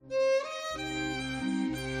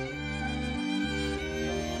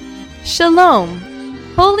Shalom!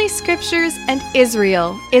 Holy Scriptures and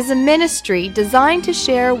Israel is a ministry designed to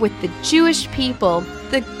share with the Jewish people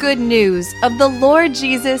the good news of the Lord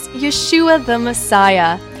Jesus, Yeshua the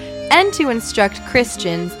Messiah, and to instruct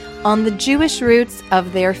Christians on the Jewish roots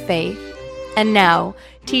of their faith. And now,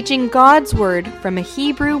 teaching God's Word from a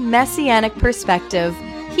Hebrew Messianic perspective,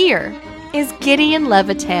 here is Gideon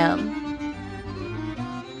Levitam.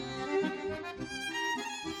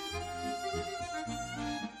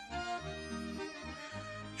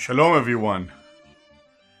 Shalom, everyone.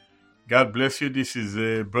 God bless you. This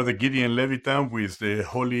is Brother Gideon Levitam with the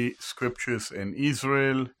Holy Scriptures and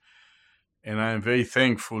Israel, and I am very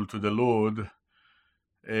thankful to the Lord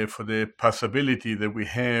for the possibility that we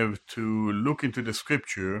have to look into the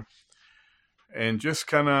Scripture and just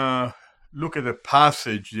kind of look at a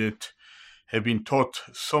passage that have been taught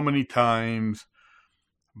so many times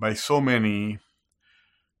by so many,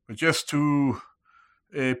 but just to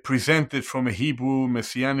presented from a Hebrew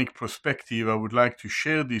Messianic perspective, I would like to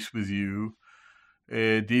share this with you.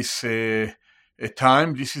 This is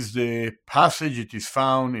the passage that is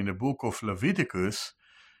found in the book of Leviticus,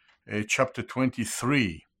 chapter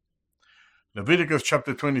 23. Leviticus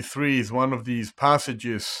chapter 23 is one of these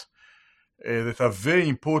passages that are very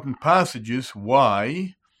important passages.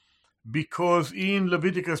 Why? Because in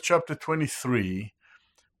Leviticus chapter 23,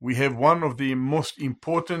 we have one of the most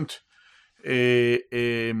important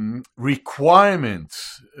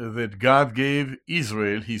requirements that God gave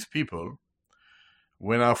Israel, his people,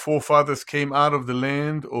 when our forefathers came out of the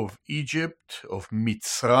land of Egypt, of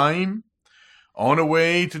Mitzrayim, on the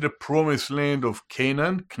way to the promised land of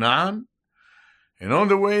Canaan, and on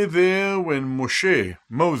the way there when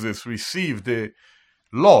Moses received the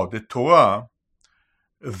law, the Torah,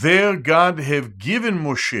 there God have given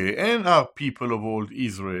Moshe and our people of old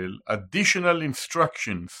Israel additional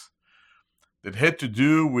instructions that had to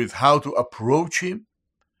do with how to approach him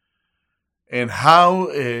and how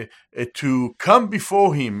to come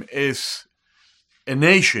before him as a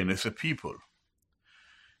nation, as a people.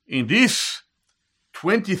 In this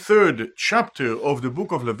 23rd chapter of the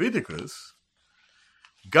book of Leviticus,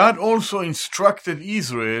 God also instructed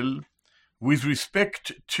Israel with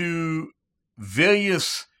respect to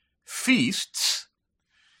various feasts.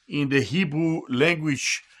 In the Hebrew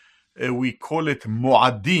language, we call it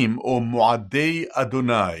Moadim or Moadei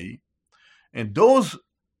Adonai. And those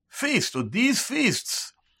feasts, or these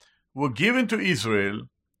feasts, were given to Israel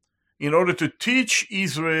in order to teach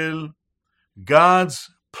Israel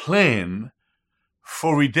God's plan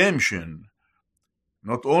for redemption,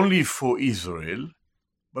 not only for Israel,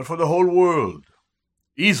 but for the whole world.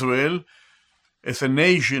 Israel, as a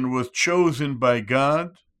nation, was chosen by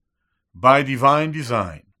God by divine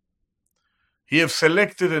design. He have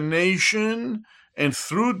selected a nation, and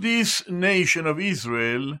through this nation of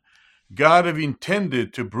Israel, God have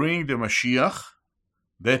intended to bring the Mashiach,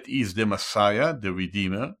 that is the Messiah, the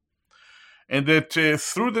Redeemer, and that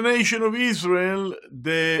through the nation of Israel,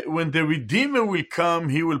 when the Redeemer will come,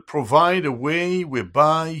 he will provide a way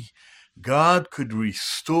whereby God could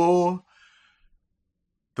restore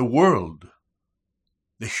the world,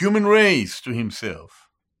 the human race, to himself.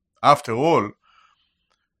 After all,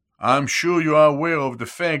 I'm sure you are aware of the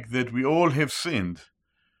fact that we all have sinned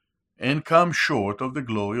and come short of the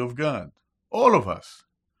glory of God. All of us.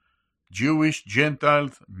 Jewish,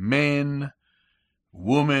 Gentiles, men,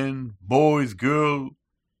 women, boys, girls,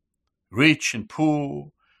 rich and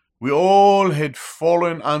poor. We all had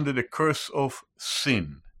fallen under the curse of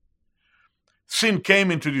sin. Sin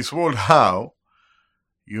came into this world how?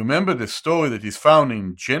 You remember the story that is found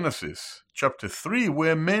in Genesis chapter 3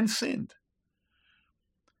 where men sinned.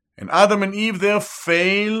 And Adam and Eve there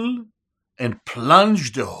failed and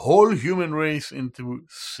plunged the whole human race into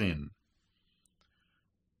sin.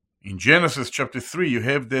 In Genesis chapter 3, you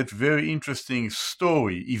have that very interesting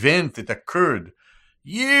event that occurred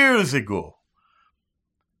years ago,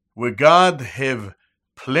 where God have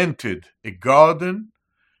planted a garden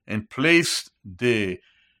and placed the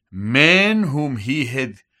man whom he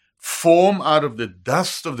had formed out of the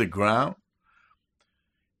dust of the ground.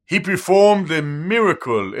 He performed a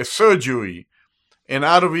miracle, a surgery, and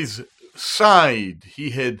out of his side he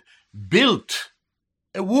had built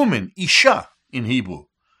a woman, Isha in Hebrew.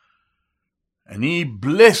 And he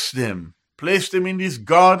blessed them, placed them in this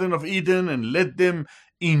Garden of Eden and let them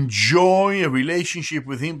enjoy a relationship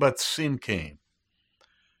with him, but sin came.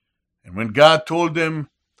 And when God told them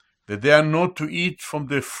that they are not to eat from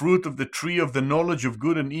the fruit of the tree of the knowledge of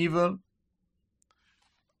good and evil,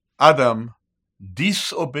 Adam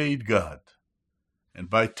disobeyed God, and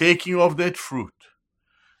by taking of that fruit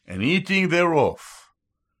and eating thereof,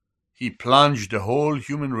 he plunged the whole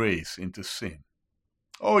human race into sin.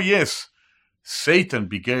 Oh yes, Satan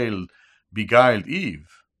beguiled Eve.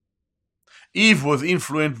 Eve was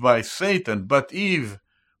influenced by Satan, but Eve,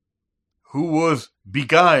 who was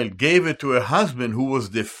beguiled, gave it to her husband, who was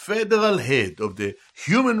the federal head of the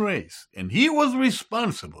human race, and he was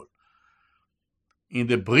responsible. In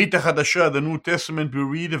the Brit HaChadashah, the New Testament, we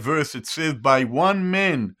read a verse that says, by one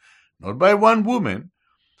man, not by one woman,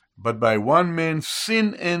 but by one man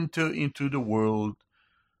sin entered into the world,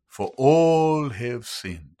 for all have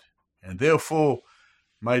sinned. And therefore,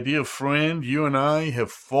 my dear friend, you and I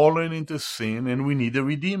have fallen into sin, and we need a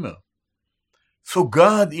Redeemer. So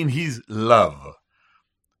God, in His love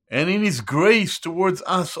and in His grace towards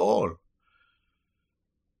us all,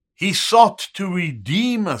 He sought to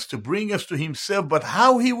redeem us, to bring us to Himself. But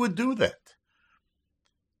how He would do that?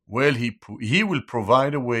 Well, He will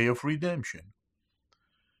provide a way of redemption.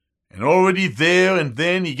 And already there and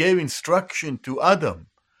then He gave instruction to Adam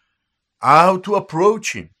how to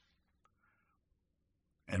approach Him.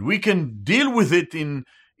 And we can deal with it in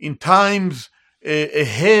times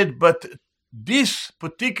ahead, but this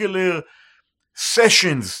particular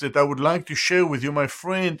sessions that I would like to share with you, my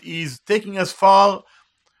friend, is taking us far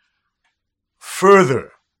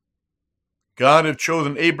further. God had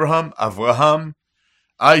chosen Abraham, Avraham,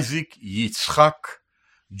 Isaac, Yitzchak,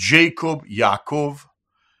 Jacob, Yaakov.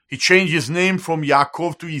 He changed his name from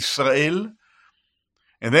Yaakov to Israel,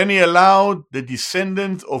 and then He allowed the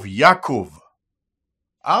descendants of Yaakov,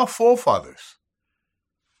 our forefathers,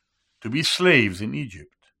 to be slaves in Egypt.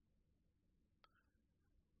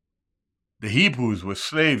 The Hebrews were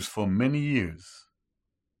slaves for many years.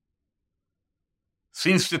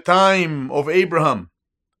 Since the time of Abraham,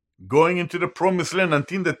 going into the promised land,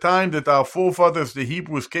 until the time that our forefathers, the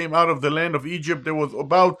Hebrews, came out of the land of Egypt, there was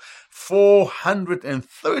about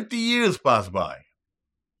 430 years passed by.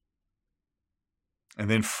 And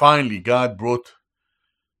then finally God brought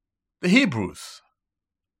the Hebrews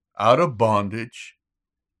out of bondage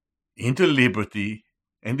into liberty.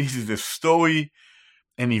 And this is a story,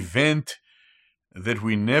 an event that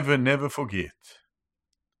we never forget.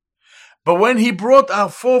 But when He brought our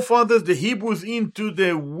forefathers, the Hebrews, into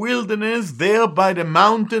the wilderness, there by the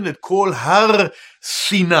mountain that called Har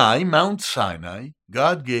Sinai, Mount Sinai,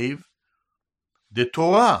 God gave the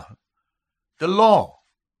Torah, the law,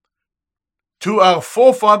 to our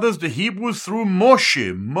forefathers, the Hebrews, through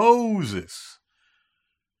Moses.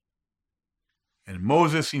 And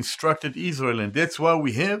Moses instructed Israel, and that's why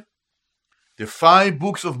we have the 5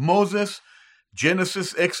 books of Moses: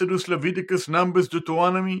 Genesis, Exodus, Leviticus, Numbers,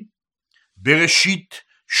 Deuteronomy, Bereshit,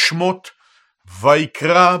 Shmot,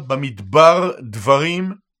 Vaikra, Bamidbar,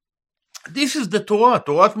 Dvarim. This is the Torah,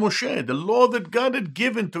 Torah Moshe, the law that God had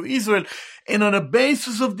given to Israel. And on the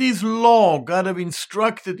basis of this law, God had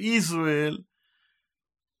instructed Israel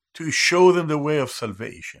to show them the way of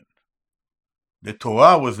salvation. The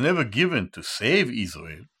Torah was never given to save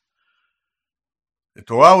Israel. The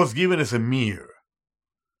Torah was given as a mirror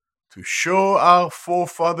to show our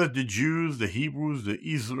forefathers, the Jews, the Hebrews, the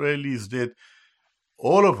Israelis, that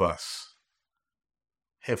all of us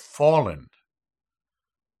have fallen.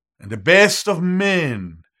 And the best of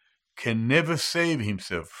men can never save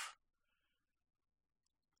himself.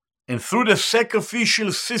 And through the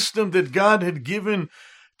sacrificial system that God had given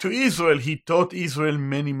to Israel, He taught Israel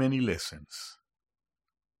many lessons.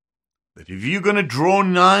 That if you're going to draw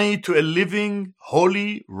nigh to a living,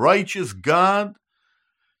 holy, righteous God,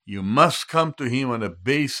 you must come to Him on the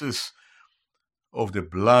basis of the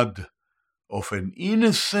blood of an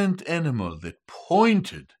innocent animal that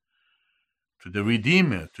pointed to the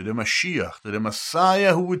Redeemer, to the Mashiach, to the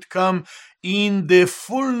Messiah who would come in the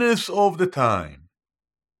fullness of the time,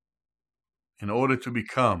 in order to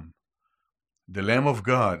become the Lamb of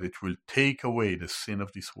God that will take away the sin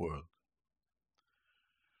of this world.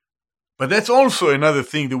 But that's also another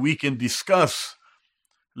thing that we can discuss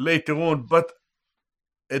later on. But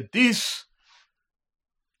at this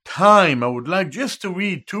time, I would like just to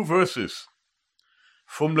read 2 verses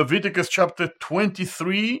from Leviticus chapter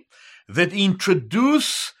 23 that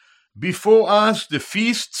introduce before us the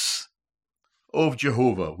feasts of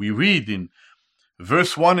Jehovah. We read in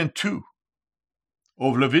verse 1 and 2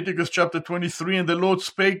 of Leviticus chapter 23, "And the Lord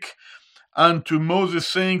spake unto Moses,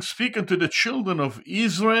 saying, Speak unto the children of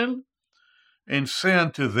Israel, and say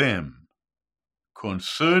unto them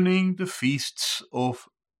concerning the feasts of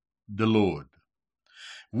the Lord,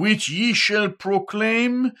 which ye shall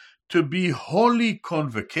proclaim to be holy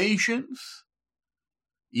convocations,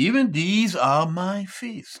 even these are my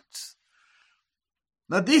feasts."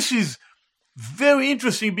 Now this is very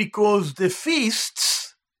interesting, because the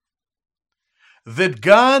feasts that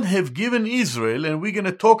God have given Israel, and we're going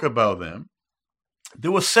to talk about them,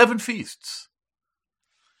 there were 7 feasts.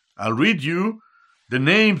 I'll read you the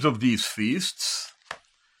names of these feasts.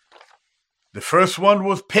 The first one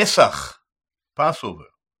was Pesach, Passover.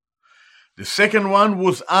 The second one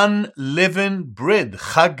was unleavened bread,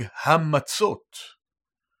 Chag HaMatzot.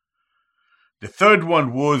 The third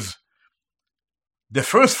one was the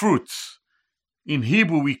first fruits. In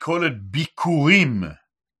Hebrew, we call it Bikurim.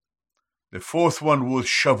 The fourth one was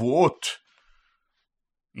Shavuot.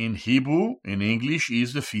 In Hebrew, in English,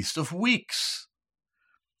 is the Feast of Weeks.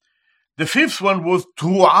 The fifth one was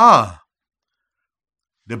Tru'ah,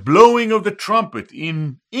 the blowing of the trumpet.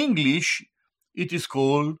 In English, it is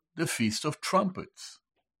called the Feast of Trumpets.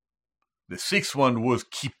 The sixth one was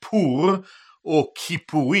Kippur, or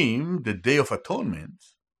Kippurim, the Day of Atonement.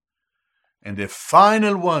 And the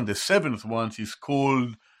final one, the seventh one, is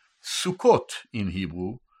called Sukkot in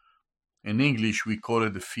Hebrew. In English, we call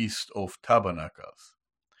it the Feast of Tabernacles.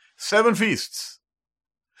 7 feasts.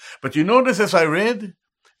 But you notice as I read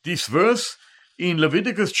this verse in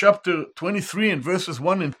Leviticus chapter 23 and verses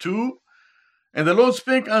 1 and 2, and the Lord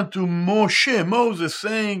spake unto Moses,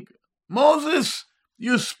 saying, Moses,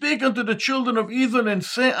 you speak unto the children of Israel, and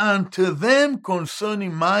say unto them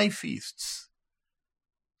concerning my feasts.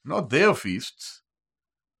 Not their feasts,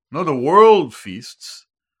 not the world feasts,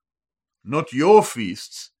 not your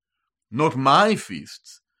feasts, not my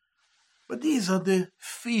feasts, but these are the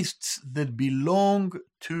feasts that belong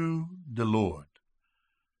to the Lord.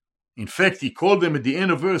 In fact, he called them at the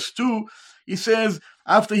end of verse 2, he says,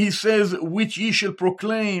 after he says, which ye shall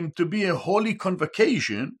proclaim to be a holy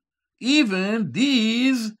convocation, even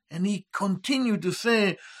these, and he continued to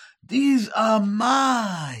say, these are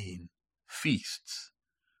mine feasts.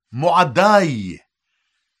 Mo'adai.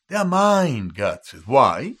 They are mine, God says.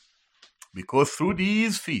 Why? Because through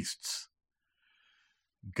these feasts,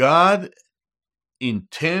 God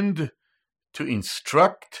intend to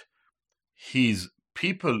instruct his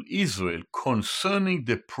people Israel concerning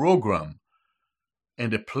the program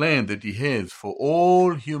and the plan that he has for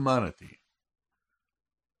all humanity.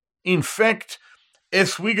 In fact,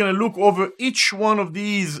 as we're going to look over each one of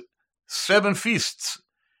these 7 feasts,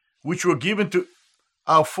 which were given to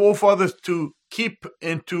our forefathers to keep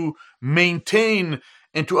and to maintain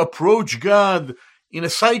and to approach God in a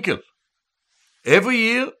cycle. Every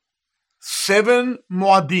year, 7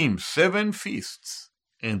 Moadim, 7 feasts,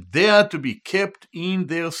 and they are to be kept in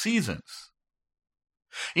their seasons.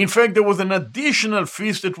 In fact, there was an additional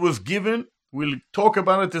feast that was given. We'll talk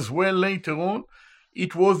about it as well later on.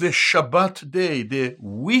 It was the Shabbat day, the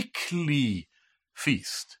weekly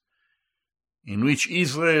feast, in which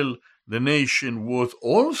Israel, the nation, was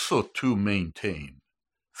also to maintain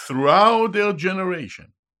throughout their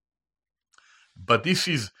generation. But this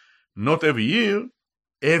is not every year,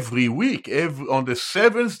 every week, on the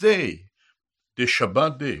 7th day, the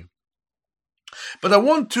Shabbat day. But I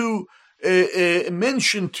want to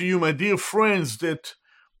mention to you, my dear friends, that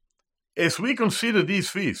as we consider these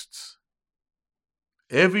feasts,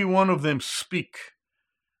 every one of them speak,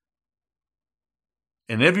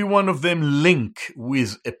 and every one of them link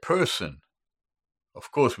with a person,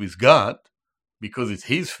 of course with God, because it's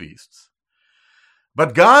his feasts.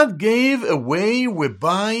 But God gave a way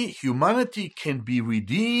whereby humanity can be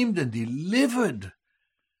redeemed and delivered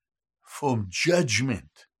from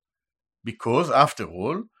judgment. Because, after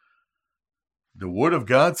all, the Word of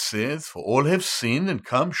God says, for all have sinned and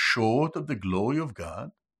come short of the glory of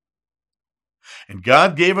God. And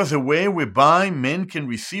God gave us a way whereby men can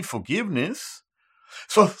receive forgiveness.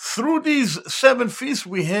 So through these 7 feasts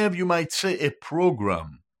we have, you might say, a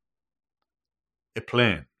program, a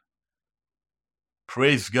plan.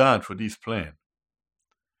 Praise God for this plan.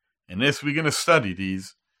 And as we're going to study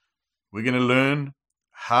these, we're going to learn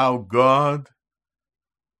how God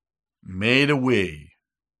made a way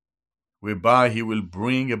whereby he will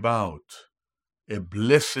bring about a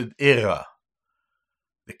blessed era,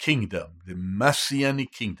 the kingdom, the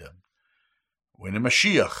Messianic kingdom, when the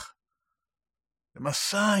Mashiach, the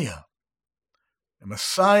Messiah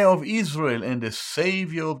of Israel and the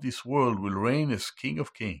Savior of this world will reign as King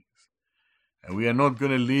of Kings. And we are not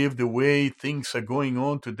going to live the way things are going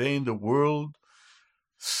on today in the world,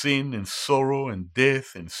 sin and sorrow and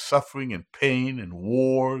death and suffering and pain and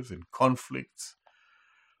wars and conflicts.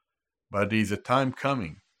 But there is a time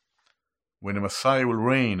coming when the Messiah will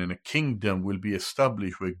reign and a kingdom will be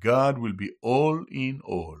established where God will be all in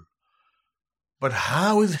all. But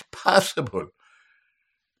how is it possible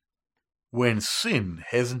when sin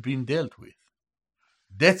hasn't been dealt with?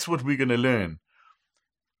 That's what we're going to learn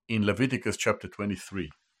in Leviticus chapter 23.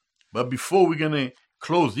 But before we're going to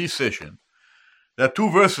close this session, There are two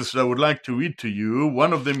verses that I would like to read to you.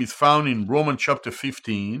 One of them is found in Romans chapter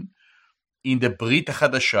 15, in the Brit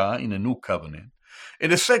HaChadashah, in the New Covenant.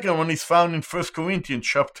 And the second one is found in 1 Corinthians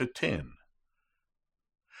chapter 10.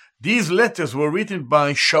 These letters were written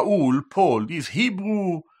by Shaul, Paul, this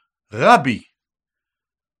Hebrew rabbi,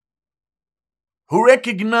 who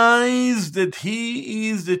recognized that he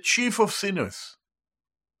is the chief of sinners.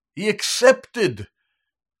 He accepted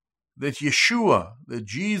that Yeshua, that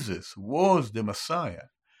Jesus, was the Messiah.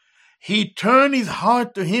 He turned his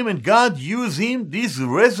heart to him, and God used him, this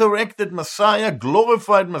resurrected Messiah,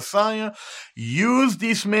 glorified Messiah, used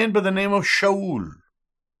this man by the name of Shaul,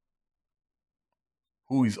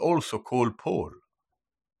 who is also called Paul,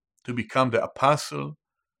 to become the apostle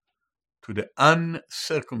to the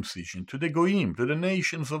uncircumcision, to the Goyim, to the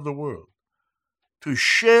nations of the world, to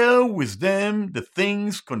share with them the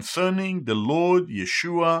things concerning the Lord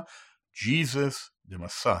Yeshua, Jesus, the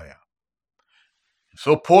Messiah.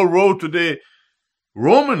 So Paul wrote to the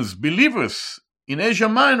Romans believers in Asia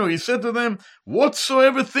Minor. He said to them,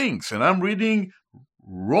 whatsoever things, and I'm reading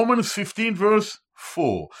Romans 15 verse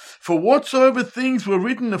 4, for whatsoever things were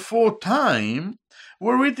written aforetime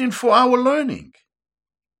were written for our learning,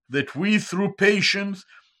 that we through patience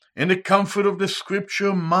and the comfort of the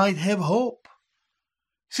scripture might have hope.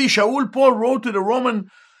 See, Shaul Paul wrote to the Roman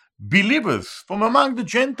believers from among the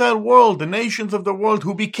Gentile world, the nations of the world,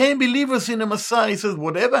 who became believers in the Messiah. He says,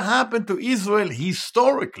 whatever happened to Israel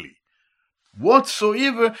historically,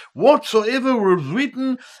 whatsoever was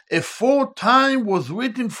written aforetime was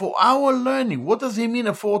written for our learning. What does he mean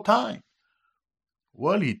aforetime?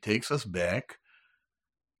 Well, he takes us back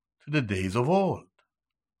to the days of old,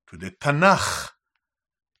 to the Tanakh,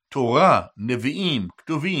 Torah, Nevi'im,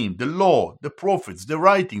 Ktuvim, the law, the prophets, the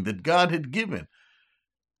writing that God had given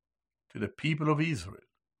to the people of Israel.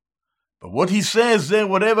 But what he says there,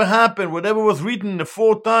 whatever happened, whatever was written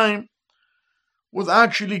aforetime, was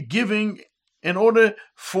actually giving in order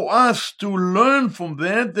for us to learn from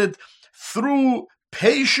that through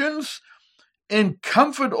patience and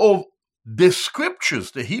comfort of the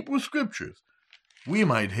scriptures, the Hebrew scriptures, we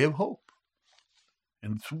might have hope.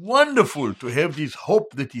 And it's wonderful to have this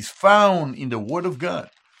hope that is found in the Word of God.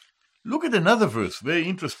 Look at another verse, very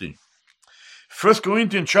interesting. 1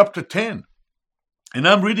 Corinthians chapter 10, and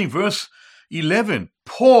I'm reading verse 11.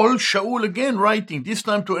 Paul, Shaul again writing, this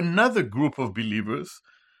time to another group of believers,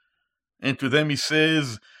 and to them he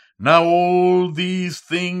says, now all these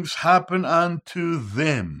things happen unto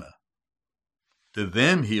them. The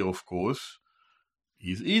them here, of course,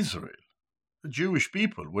 is Israel, the Jewish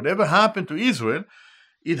people. Whatever happened to Israel,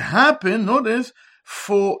 it happened, notice,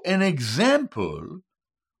 for an example.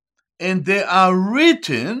 And they are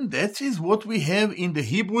written, that is what we have in the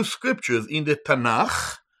Hebrew scriptures, in the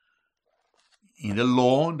Tanakh, in the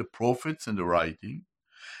law, the prophets, and the writing.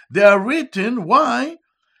 They are written, why?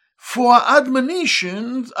 For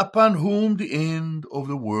admonitions upon whom the end of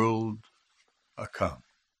the world are come.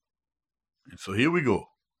 And so here we go.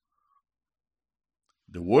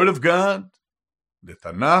 The Word of God, the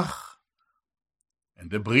Tanakh, and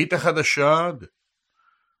the Brit HaChadashah,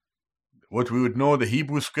 what we would know the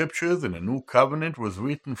Hebrew scriptures and the New Covenant, was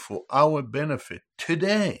written for our benefit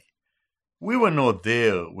today. We were not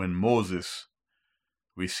there when Moses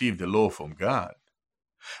received the law from God.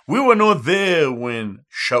 We were not there when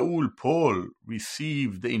Shaul Paul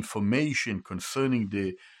received the information concerning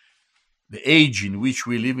the age in which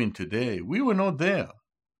we live in today. We were not there,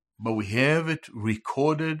 but we have it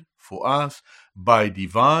recorded for us by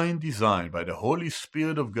divine design, by the Holy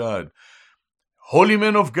Spirit of God. Holy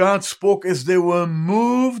men of God spoke as they were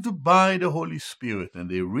moved by the Holy Spirit, and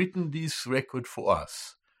they written this record for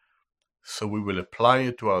us. So we will apply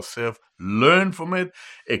it to ourselves, learn from it,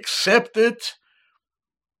 accept it,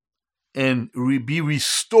 and be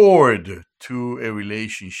restored to a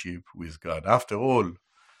relationship with God. After all,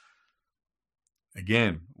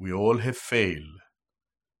 again, we all have failed.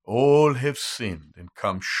 All have sinned and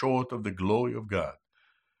come short of the glory of God.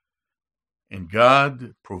 And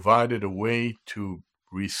God provided a way to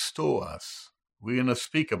restore us. We're going to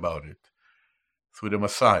speak about it through the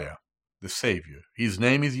Messiah, the Savior. His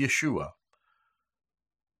name is Yeshua.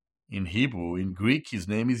 In Hebrew, in Greek, his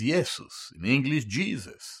name is Jesus. In English,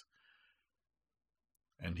 Jesus.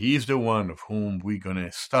 And he is the one of whom we're going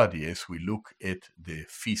to study as we look at the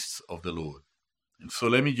feasts of the Lord. And so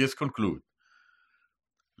let me just conclude.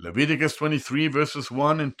 Leviticus 23 verses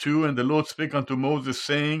 1 and 2, and the Lord spake unto Moses,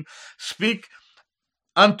 saying, speak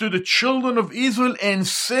unto the children of Israel, and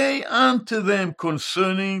say unto them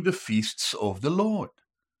concerning the feasts of the Lord,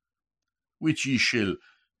 which ye shall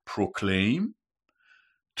proclaim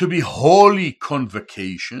to be holy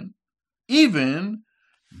convocation Even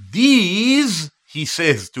these, he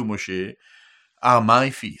says to Moshe, are my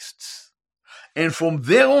feasts. And from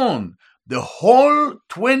there on, the whole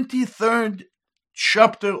 23rd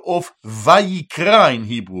chapter of Vayikra in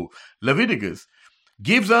Hebrew, Leviticus,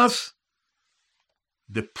 gives us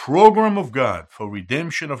the program of God for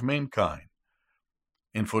redemption of mankind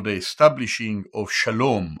and for the establishing of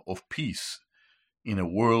shalom, of peace, in a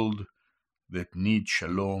world that needs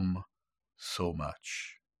shalom so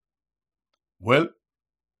much. Well,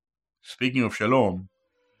 speaking of shalom,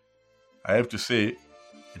 I have to say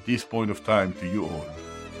at this point of time to you all,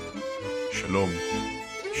 shalom,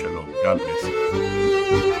 shalom. God bless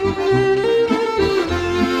you.